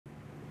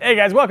Hey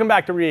guys, welcome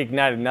back to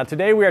Reignited. Now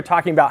today we are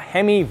talking about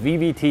Hemi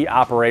VVT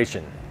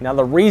operation. Now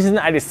the reason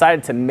I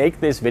decided to make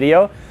this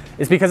video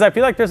is because I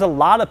feel like there's a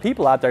lot of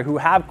people out there who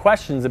have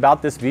questions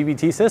about this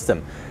VVT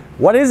system.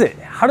 What is it?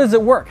 How does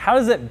it work? How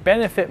does it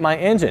benefit my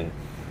engine?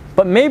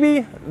 But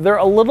maybe they're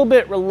a little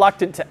bit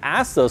reluctant to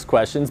ask those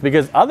questions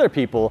because other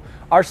people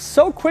are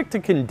so quick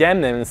to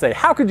condemn them and say,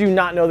 how could you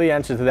not know the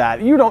answer to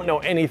that? You don't know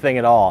anything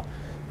at all.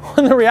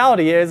 When the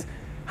reality is,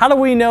 how do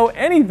we know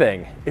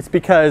anything? It's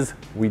because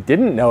we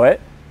didn't know it.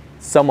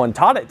 Someone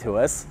taught it to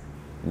us.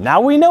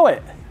 Now we know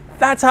it.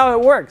 That's how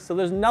it works. So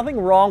there's nothing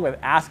wrong with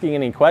asking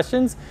any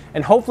questions.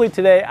 And hopefully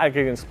today I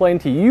can explain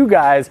to you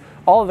guys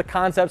all of the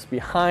concepts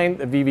behind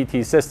the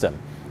VVT system.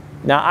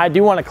 Now I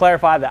do want to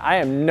clarify that I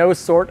am no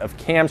sort of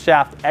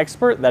camshaft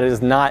expert. That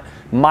is not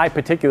my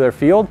particular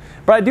field,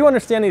 but I do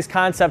understand these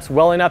concepts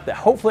well enough that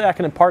hopefully I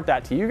can impart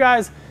that to you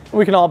guys and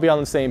we can all be on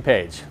the same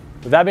page.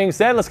 With that being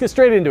said, let's get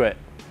straight into it.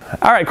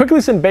 All right,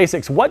 quickly some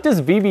basics. What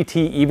does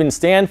VVT even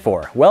stand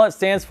for? Well, it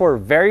stands for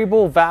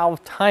variable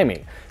valve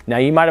timing. Now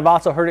you might have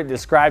also heard it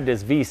described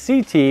as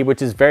VCT,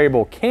 which is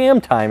variable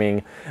cam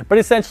timing, but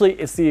essentially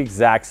it's the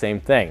exact same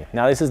thing.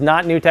 Now this is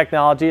not new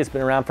technology, it's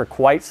been around for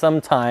quite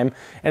some time,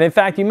 and in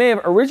fact you may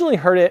have originally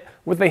heard it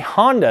with a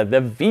Honda,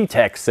 the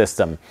VTEC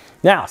system.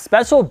 Now,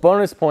 special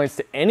bonus points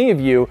to any of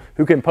you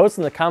who can post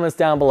in the comments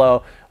down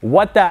below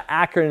what that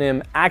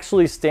acronym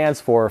actually stands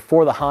for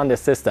the Honda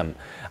system.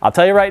 I'll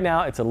tell you right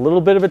now, it's a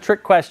little bit of a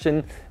trick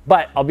question,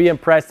 but I'll be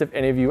impressed if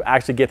any of you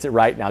actually gets it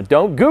right. Now,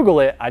 don't Google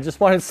it. I just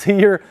want to see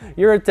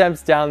your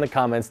attempts down in the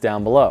comments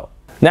down below.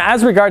 Now,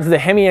 as regards to the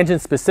Hemi engine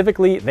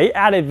specifically, they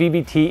added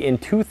VVT in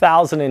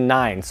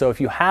 2009. So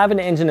if you have an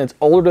engine that's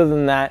older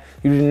than that,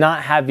 you do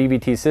not have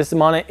VVT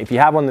system on it. If you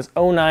have one that's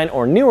 09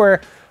 or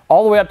newer,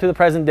 all the way up to the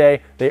present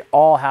day, they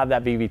all have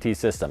that VVT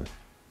system.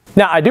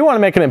 Now, I do want to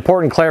make an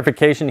important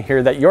clarification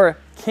here that your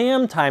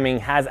cam timing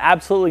has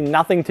absolutely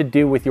nothing to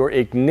do with your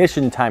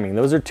ignition timing.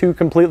 Those are two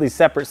completely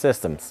separate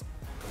systems.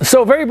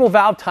 So variable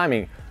valve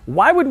timing,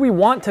 why would we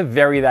want to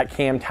vary that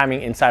cam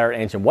timing inside our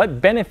engine?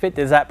 What benefit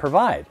does that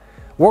provide?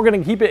 We're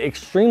going to keep it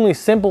extremely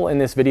simple in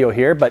this video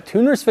here, but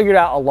tuners figured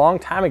out a long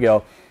time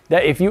ago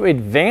that if you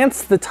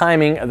advance the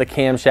timing of the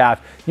camshaft,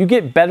 you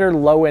get better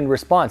low end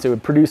response. It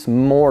would produce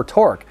more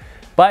torque.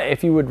 But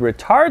if you would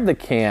retard the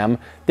cam,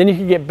 then you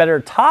could get better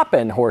top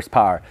end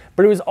horsepower.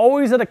 But it was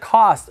always at a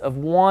cost of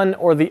one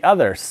or the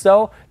other.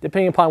 So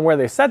depending upon where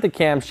they set the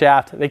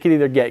camshaft, they could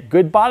either get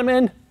good bottom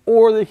end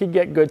or they could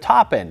get good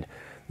top end.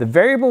 The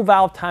variable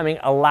valve timing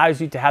allows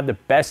you to have the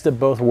best of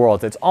both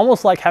worlds. It's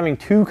almost like having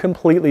two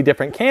completely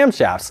different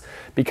camshafts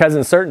because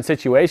in certain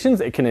situations,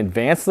 it can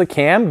advance the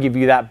cam, give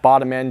you that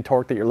bottom end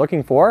torque that you're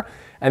looking for.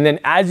 And then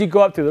as you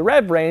go up through the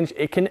rev range,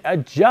 it can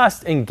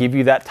adjust and give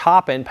you that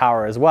top end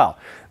power as well.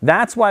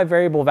 That's why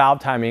variable valve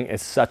timing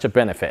is such a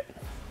benefit.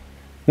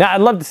 Now,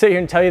 I'd love to sit here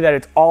and tell you that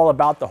it's all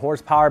about the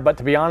horsepower, but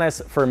to be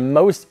honest, for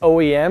most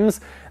OEMs,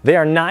 they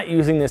are not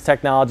using this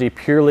technology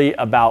purely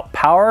about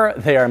power.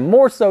 They are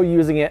more so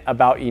using it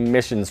about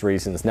emissions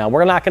reasons. Now,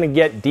 we're not going to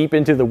get deep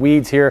into the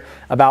weeds here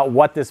about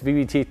what this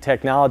VVT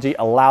technology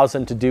allows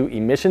them to do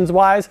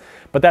emissions-wise,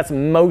 but that's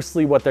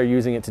mostly what they're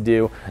using it to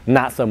do,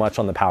 not so much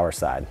on the power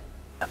side.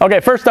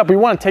 Okay, first up, we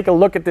want to take a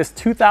look at this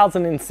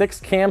 2006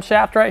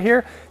 camshaft right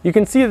here. You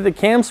can see that the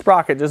cam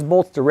sprocket just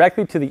bolts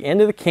directly to the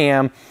end of the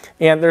cam,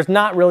 and there's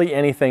not really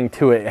anything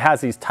to it. It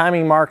has these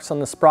timing marks on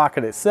the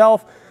sprocket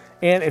itself,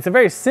 and it's a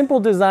very simple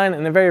design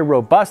and a very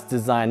robust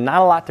design.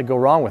 Not a lot to go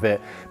wrong with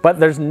it, but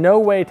there's no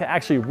way to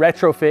actually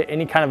retrofit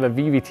any kind of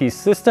a VVT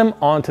system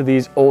onto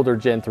these older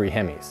Gen 3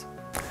 Hemis.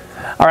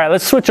 All right,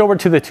 let's switch over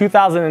to the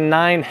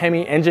 2009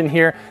 Hemi engine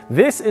here.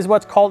 This is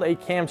what's called a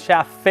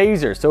camshaft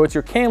phaser. So it's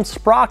your cam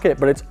sprocket,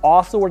 but it's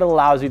also what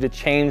allows you to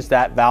change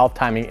that valve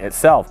timing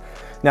itself.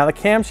 Now the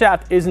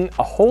camshaft isn't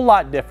a whole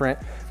lot different,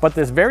 but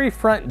this very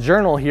front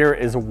journal here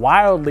is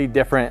wildly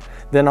different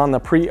than on the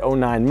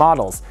pre-09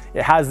 models.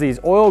 It has these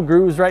oil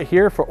grooves right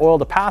here for oil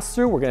to pass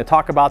through. We're going to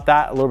talk about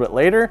that a little bit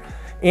later.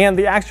 And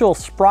the actual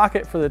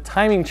sprocket for the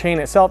timing chain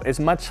itself is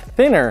much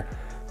thinner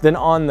than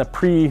on the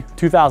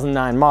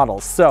pre-2009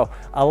 models. So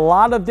a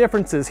lot of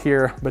differences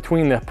here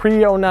between the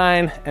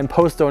pre-09 and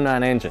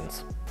post-09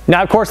 engines.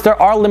 Now, of course, there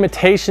are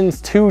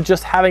limitations to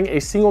just having a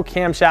single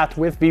camshaft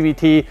with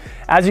VVT.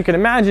 As you can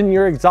imagine,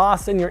 your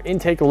exhaust and your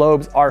intake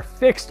lobes are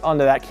fixed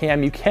onto that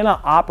cam. You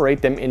cannot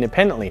operate them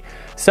independently.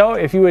 So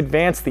if you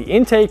advance the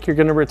intake, you're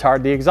gonna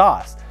retard the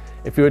exhaust.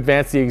 If you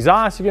advance the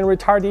exhaust, you're gonna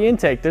retard the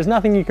intake. There's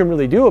nothing you can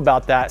really do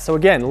about that. So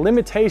again,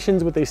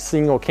 limitations with a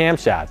single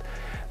camshaft.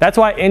 That's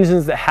why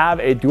engines that have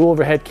a dual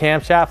overhead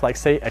camshaft, like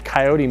say a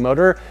Coyote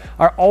motor,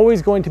 are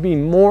always going to be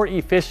more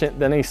efficient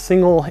than a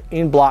single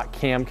in-block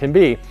cam can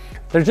be.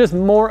 There's just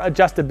more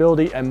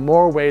adjustability and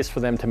more ways for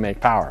them to make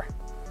power.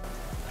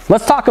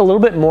 Let's talk a little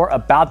bit more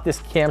about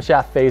this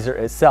camshaft phaser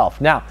itself.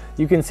 Now,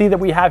 you can see that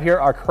we have here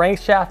our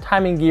crankshaft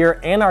timing gear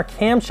and our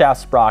camshaft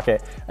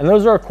sprocket, and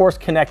those are of course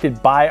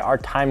connected by our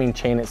timing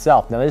chain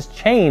itself. Now this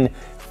chain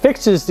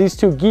fixes these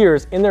two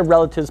gears in their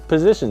relative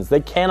positions. They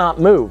cannot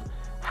move.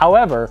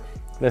 However,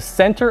 The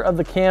center of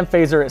the cam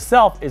phaser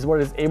itself is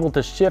what is able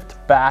to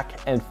shift back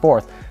and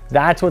forth.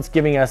 That's what's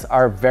giving us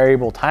our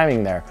variable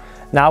timing there.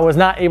 Now, I was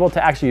not able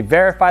to actually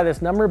verify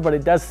this number, but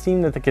it does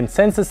seem that the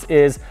consensus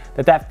is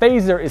that that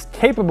phaser is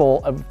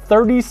capable of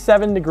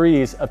 37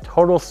 degrees of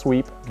total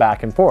sweep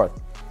back and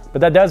forth. But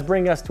that does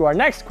bring us to our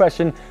next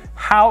question: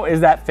 how is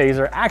that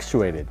phaser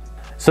actuated?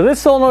 So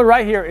this solenoid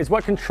right here is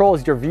what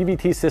controls your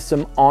VVT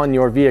system on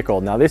your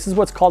vehicle. Now this is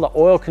what's called an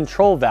oil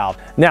control valve.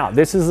 Now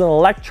this is an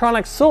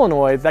electronic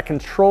solenoid that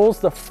controls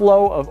the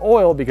flow of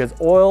oil, because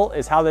oil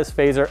is how this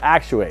phaser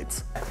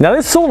actuates. Now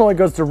this solenoid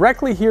goes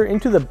directly here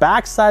into the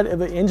backside of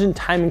the engine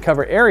timing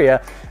cover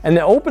area, and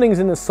the openings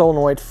in the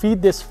solenoid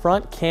feed this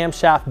front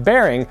camshaft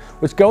bearing,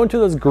 which go into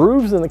those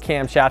grooves in the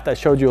camshaft I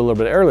showed you a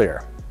little bit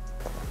earlier.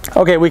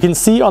 Okay, we can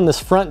see on this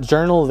front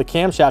journal of the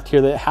camshaft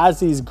here that it has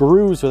these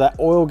grooves where that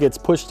oil gets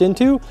pushed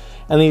into,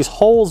 and these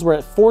holes where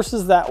it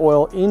forces that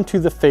oil into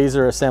the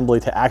phaser assembly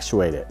to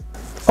actuate it.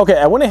 Okay,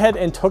 I went ahead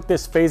and took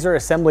this phaser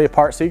assembly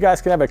apart so you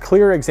guys can have a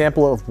clear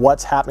example of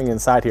what's happening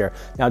inside here.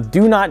 Now,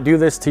 do not do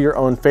this to your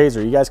own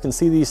phaser. You guys can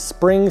see these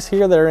springs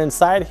here that are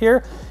inside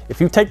here.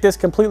 If you take this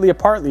completely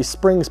apart, these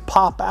springs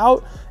pop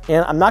out,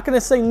 and I'm not gonna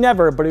say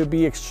never, but it would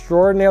be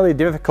extraordinarily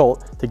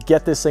difficult to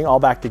get this thing all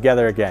back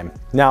together again.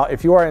 Now,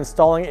 if you are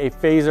installing a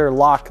phaser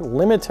lock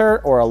limiter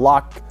or a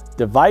lock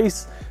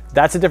device,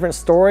 that's a different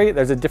story.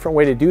 There's a different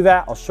way to do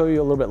that. I'll show you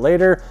a little bit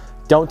later.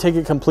 Don't take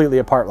it completely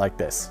apart like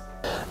this.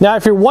 Now,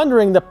 if you're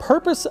wondering, the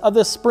purpose of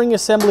the spring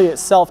assembly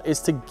itself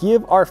is to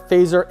give our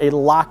phaser a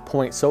lock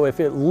point. So if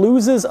it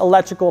loses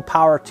electrical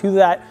power to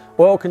that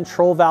oil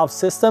control valve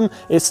system,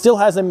 it still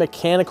has a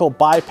mechanical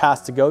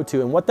bypass to go to.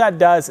 And what that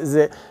does is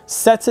it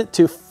sets it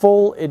to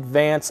full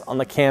advance on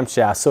the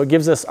camshaft. So it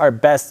gives us our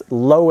best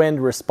low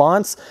end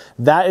response.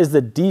 That is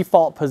the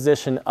default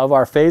position of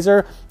our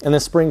phaser, and the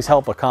springs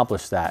help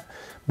accomplish that.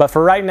 But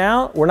for right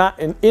now, we're not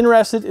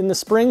interested in the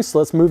springs, so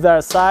let's move that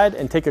aside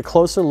and take a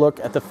closer look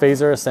at the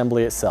phaser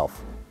assembly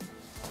itself.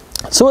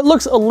 So it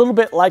looks a little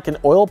bit like an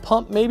oil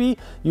pump maybe.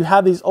 You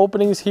have these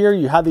openings here,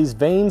 you have these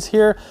veins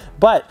here,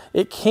 but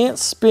it can't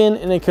spin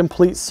in a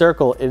complete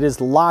circle. It is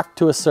locked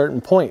to a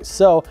certain point.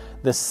 So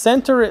the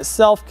center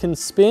itself can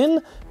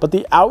spin, but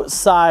the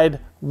outside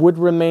would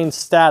remain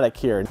static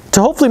here.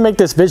 To hopefully make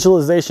this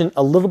visualization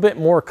a little bit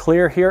more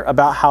clear here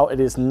about how it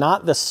is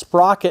not the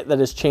sprocket that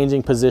is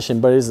changing position,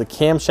 but it is the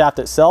camshaft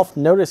itself.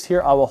 Notice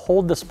here I will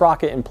hold the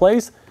sprocket in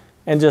place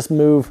and just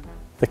move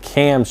the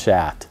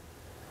camshaft.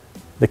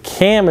 The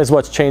cam is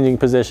what's changing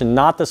position,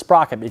 not the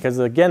sprocket, because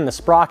again, the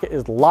sprocket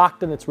is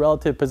locked in its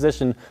relative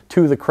position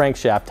to the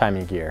crankshaft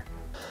timing gear.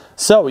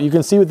 So you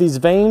can see with these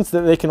vanes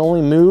that they can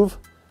only move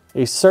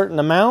a certain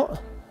amount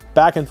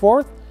back and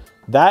forth.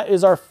 That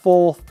is our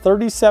full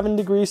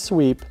 37-degree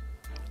sweep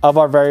of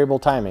our variable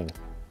timing.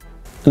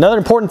 Another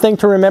important thing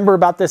to remember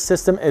about this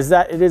system is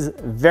that it is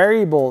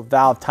variable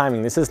valve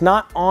timing. This is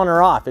not on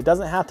or off. It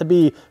doesn't have to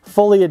be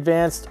fully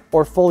advanced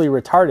or fully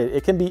retarded.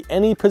 It can be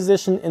any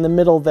position in the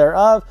middle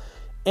thereof.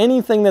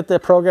 Anything that the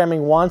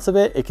programming wants of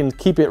it, it can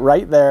keep it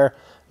right there,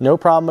 no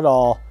problem at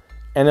all,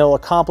 and it'll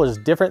accomplish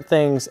different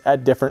things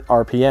at different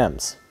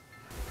RPMs.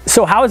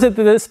 So how is it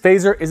that this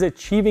phaser is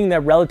achieving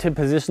that relative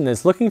position that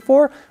it's looking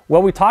for?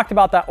 Well, we talked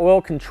about that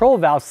oil control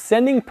valve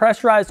sending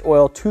pressurized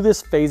oil to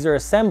this phaser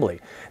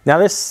assembly. Now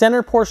this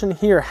center portion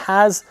here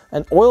has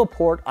an oil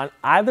port on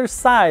either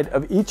side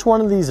of each one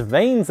of these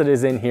vanes that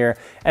is in here,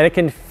 and it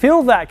can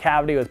fill that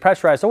cavity with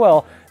pressurized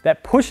oil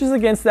that pushes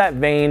against that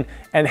vane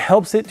and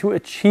helps it to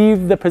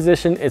achieve the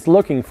position it's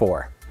looking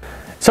for.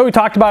 So we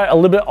talked about it a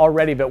little bit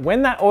already, but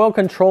when that oil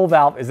control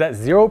valve is at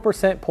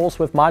 0% pulse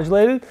width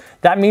modulated,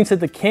 that means that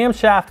the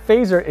camshaft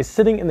phaser is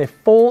sitting in the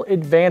full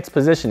advanced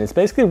position. It's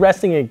basically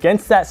resting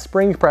against that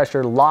spring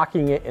pressure,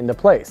 locking it into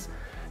place.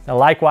 Now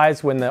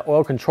likewise, when the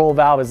oil control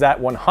valve is at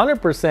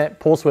 100%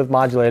 pulse width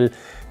modulated,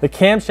 the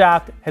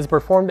camshaft has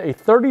performed a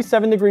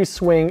 37-degree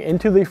swing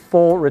into the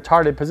full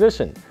retarded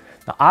position.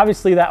 Now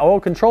obviously that oil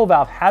control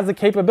valve has the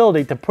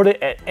capability to put it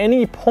at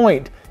any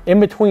point in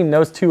between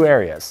those two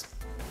areas.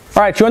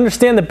 All right, you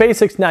understand the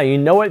basics now. You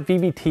know what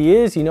VVT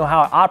is, you know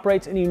how it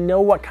operates, and you know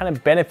what kind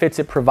of benefits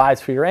it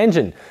provides for your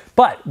engine.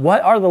 But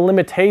what are the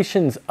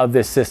limitations of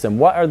this system?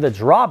 What are the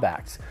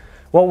drawbacks?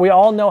 Well, we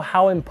all know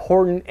how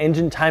important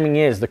engine timing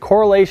is. The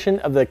correlation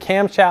of the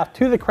camshaft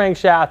to the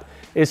crankshaft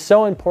is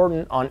so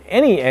important on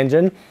any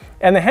engine.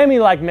 And the Hemi,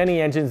 like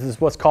many engines, is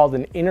what's called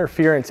an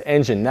interference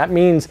engine. That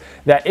means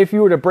that if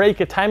you were to break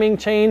a timing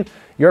chain,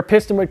 your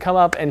piston would come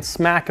up and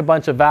smack a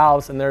bunch of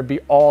valves and there'd be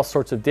all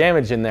sorts of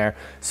damage in there.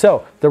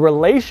 So the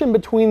relation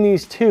between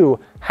these two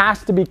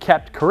has to be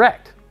kept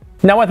correct.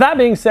 Now with that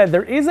being said,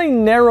 there is a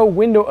narrow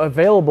window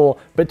available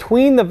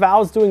between the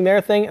valves doing their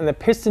thing and the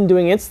piston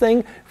doing its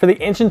thing for the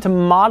engine to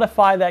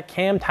modify that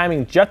cam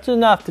timing just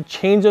enough to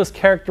change those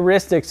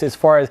characteristics as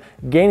far as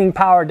gaining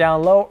power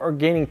down low or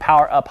gaining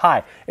power up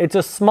high. It's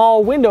a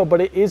small window,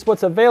 but it is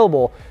what's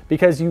available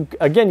because you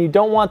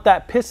don't want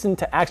that piston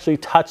to actually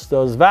touch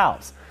those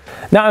valves.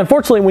 Now,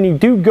 unfortunately, when you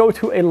do go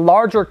to a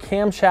larger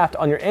camshaft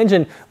on your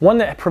engine, one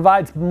that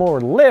provides more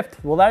lift,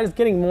 well, that is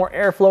getting more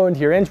airflow into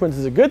your engine, which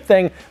is a good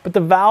thing, but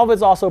the valve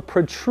is also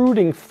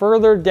protruding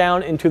further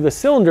down into the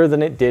cylinder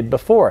than it did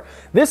before.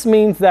 This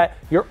means that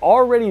your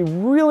already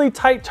really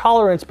tight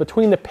tolerance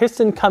between the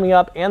piston coming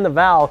up and the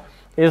valve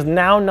is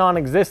now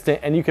non-existent,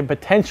 and you can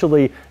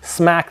potentially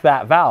smack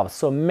that valve.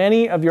 So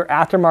many of your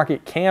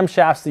aftermarket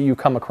camshafts that you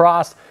come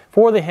across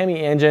for the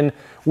Hemi engine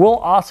will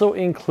also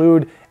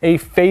include a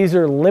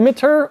phaser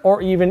limiter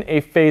or even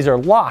a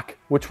phaser lock,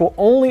 which will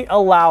only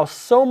allow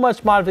so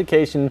much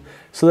modification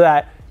so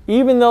that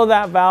even though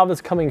that valve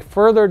is coming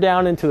further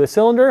down into the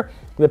cylinder,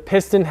 the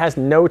piston has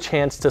no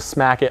chance to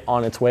smack it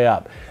on its way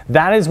up.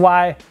 That is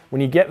why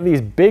when you get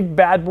these big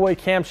bad boy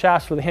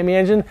camshafts for the Hemi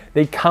engine,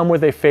 they come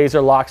with a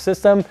phaser lock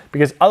system,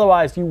 because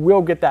otherwise you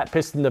will get that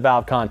piston to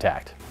valve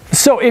contact.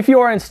 So if you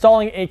are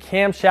installing a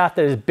camshaft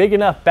that is big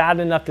enough, bad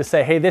enough to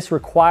say, hey, this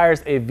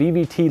requires a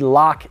VVT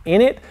lock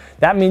in it,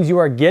 that means you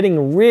are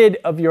getting rid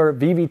of your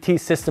VVT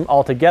system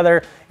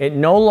altogether. It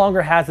no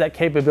longer has that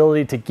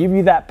capability to give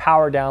you that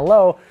power down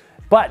low.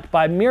 But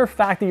by mere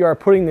fact that you are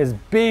putting this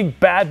big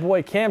bad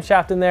boy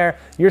camshaft in there,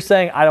 you're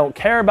saying, I don't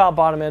care about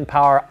bottom end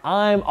power,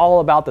 I'm all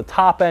about the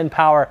top end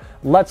power,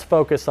 let's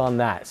focus on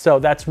that. So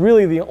that's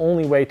really the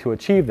only way to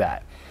achieve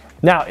that.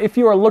 Now, if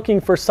you are looking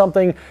for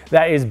something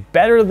that is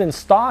better than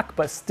stock,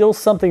 but still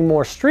something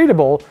more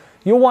streetable,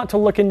 you'll want to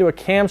look into a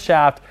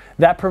camshaft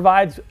that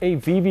provides a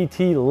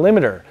VVT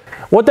limiter.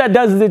 What that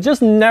does is it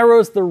just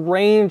narrows the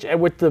range at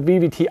which the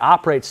VVT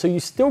operates, so you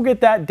still get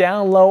that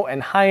down low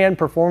and high end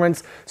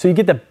performance, so you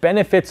get the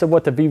benefits of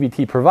what the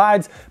VVT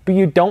provides, but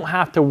you don't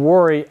have to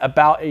worry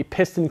about a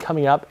piston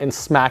coming up and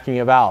smacking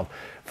a valve.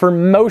 For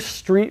most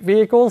street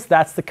vehicles,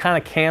 that's the kind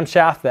of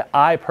camshaft that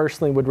I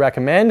personally would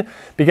recommend,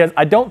 because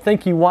I don't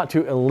think you want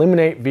to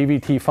eliminate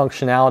VVT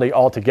functionality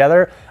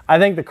altogether. I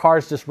think the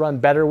cars just run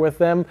better with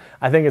them.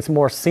 I think it's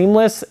more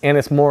seamless and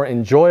it's more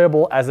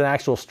enjoyable as an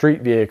actual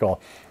street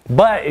vehicle.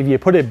 But if you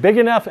put a big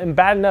enough and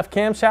bad enough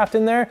camshaft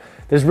in there,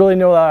 there's really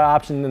no other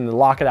option than to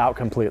lock it out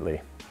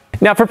completely.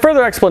 Now, for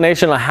further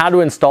explanation on how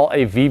to install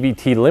a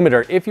VVT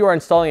limiter, if you are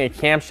installing a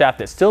camshaft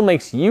that still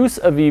makes use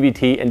of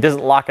VVT and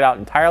doesn't lock it out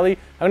entirely,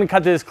 I'm going to cut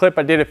to this clip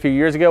I did a few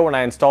years ago when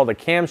I installed a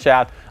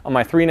camshaft on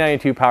my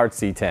 392 powered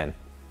C10.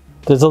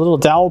 There's a little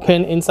dowel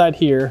pin inside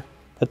here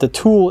that the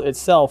tool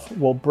itself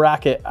will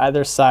bracket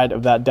either side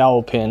of that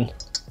dowel pin.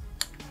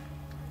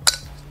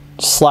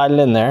 Just slide it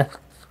in there.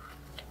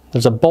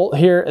 There's a bolt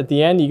here at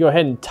the end. You go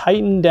ahead and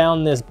tighten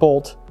down this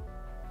bolt,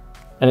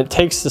 and it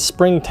takes the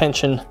spring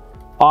tension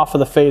off of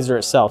the phaser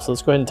itself. So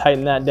let's go ahead and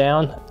tighten that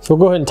down. So we'll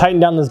go ahead and tighten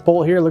down this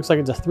bolt here. It looks like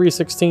it's a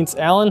 3/16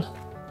 Allen.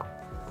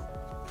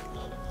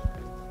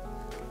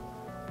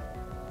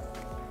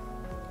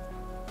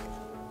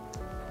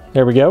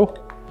 There we go.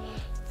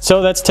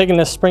 So that's taking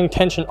the spring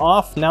tension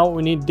off. Now what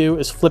we need to do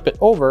is flip it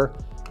over.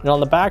 And on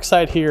the back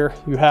side here,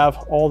 you have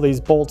all these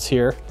bolts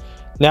here.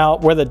 Now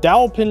where the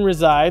dowel pin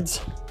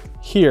resides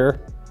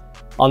here,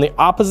 on the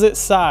opposite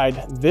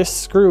side, this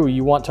screw,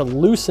 you want to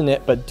loosen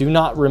it, but do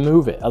not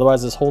remove it.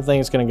 Otherwise, this whole thing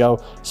is gonna go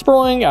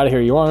sprawling out of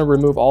here. You wanna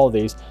remove all of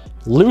these.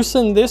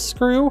 Loosen this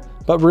screw,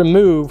 but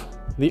remove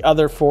the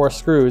other 4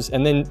 screws,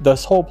 and then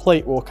this whole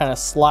plate will kind of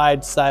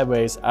slide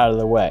sideways out of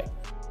the way.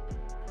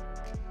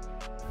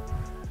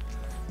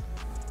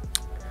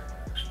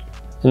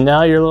 And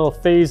now your little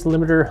phase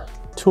limiter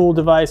tool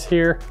device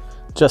here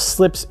just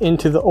slips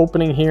into the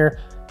opening here.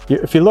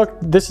 If you look,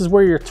 this is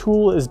where your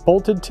tool is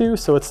bolted to,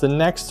 so it's the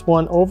next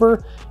one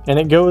over, and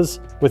it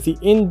goes with the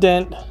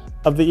indent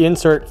of the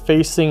insert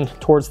facing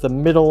towards the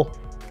middle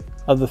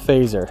of the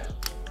phaser.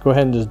 Go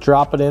ahead and just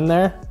drop it in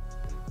there.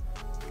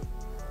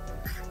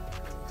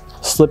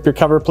 Slip your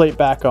cover plate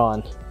back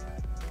on.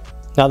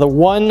 Now the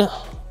one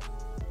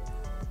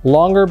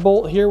longer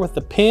bolt here with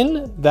the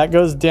pin, that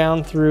goes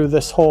down through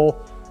this hole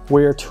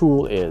where your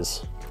tool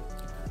is.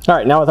 All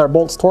right, now with our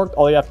bolts torqued,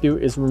 all you have to do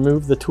is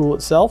remove the tool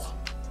itself.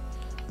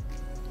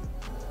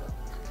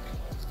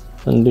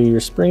 Undo your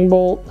spring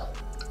bolt.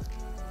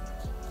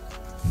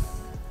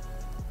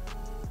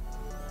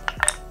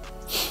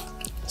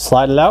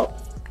 Slide it out.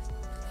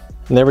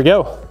 And there we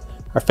go.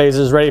 Our phaser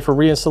is ready for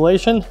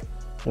reinstallation,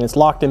 and it's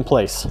locked in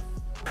place.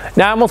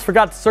 Now, I almost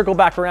forgot to circle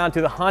back around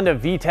to the Honda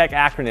VTEC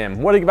acronym.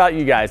 What about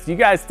you guys? Do you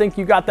guys think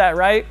you got that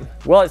right?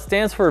 Well, it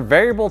stands for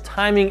Variable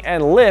Timing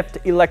and Lift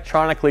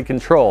Electronically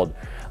Controlled.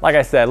 Like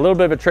I said, a little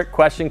bit of a trick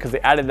question because they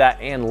added that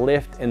and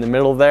lift in the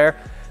middle there.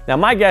 Now,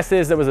 my guess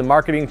is it was a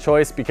marketing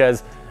choice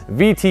because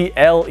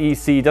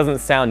VTLEC doesn't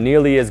sound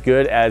nearly as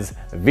good as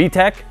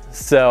VTEC,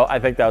 so I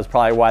think that was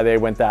probably why they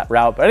went that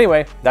route. But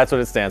anyway, that's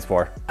what it stands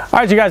for. All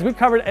right, you guys, we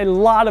covered a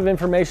lot of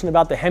information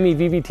about the Hemi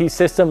VVT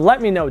system.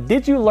 Let me know,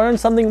 did you learn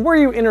something? Were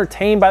you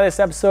entertained by this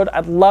episode?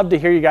 I'd love to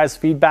hear you guys'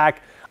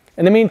 feedback.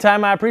 In the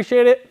meantime, I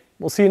appreciate it.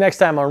 We'll see you next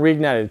time on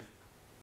Reignited.